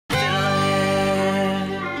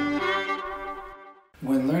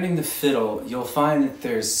When learning the fiddle, you'll find that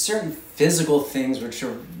there's certain physical things which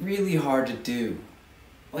are really hard to do.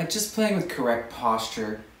 Like just playing with correct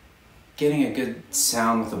posture, getting a good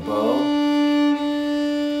sound with a bow,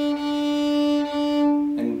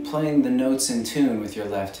 and playing the notes in tune with your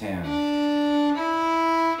left hand.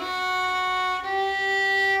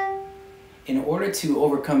 In order to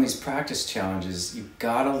overcome these practice challenges, you've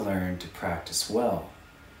got to learn to practice well.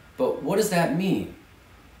 But what does that mean?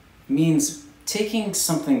 It means taking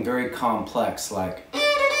something very complex like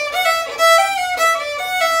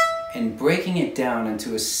and breaking it down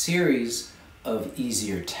into a series of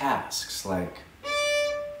easier tasks like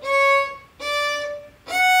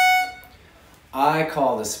I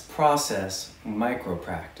call this process micro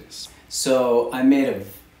practice. So I made a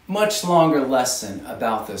much longer lesson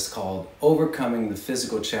about this called Overcoming the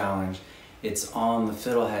Physical Challenge. It's on the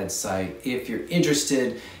Fiddlehead site. If you're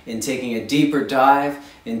interested in taking a deeper dive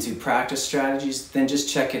into practice strategies, then just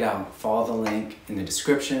check it out. Follow the link in the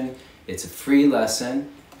description. It's a free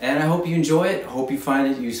lesson, and I hope you enjoy it. Hope you find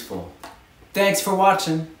it useful. Thanks for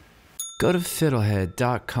watching. Go to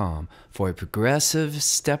fiddlehead.com for a progressive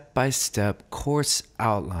step-by-step course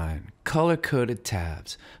outline, color-coded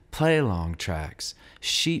tabs, play-along tracks,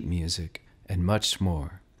 sheet music, and much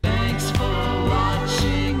more. Thanks for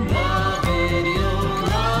watching the video.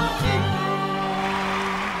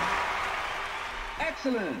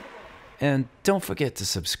 Excellent! And don't forget to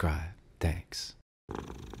subscribe. Thanks.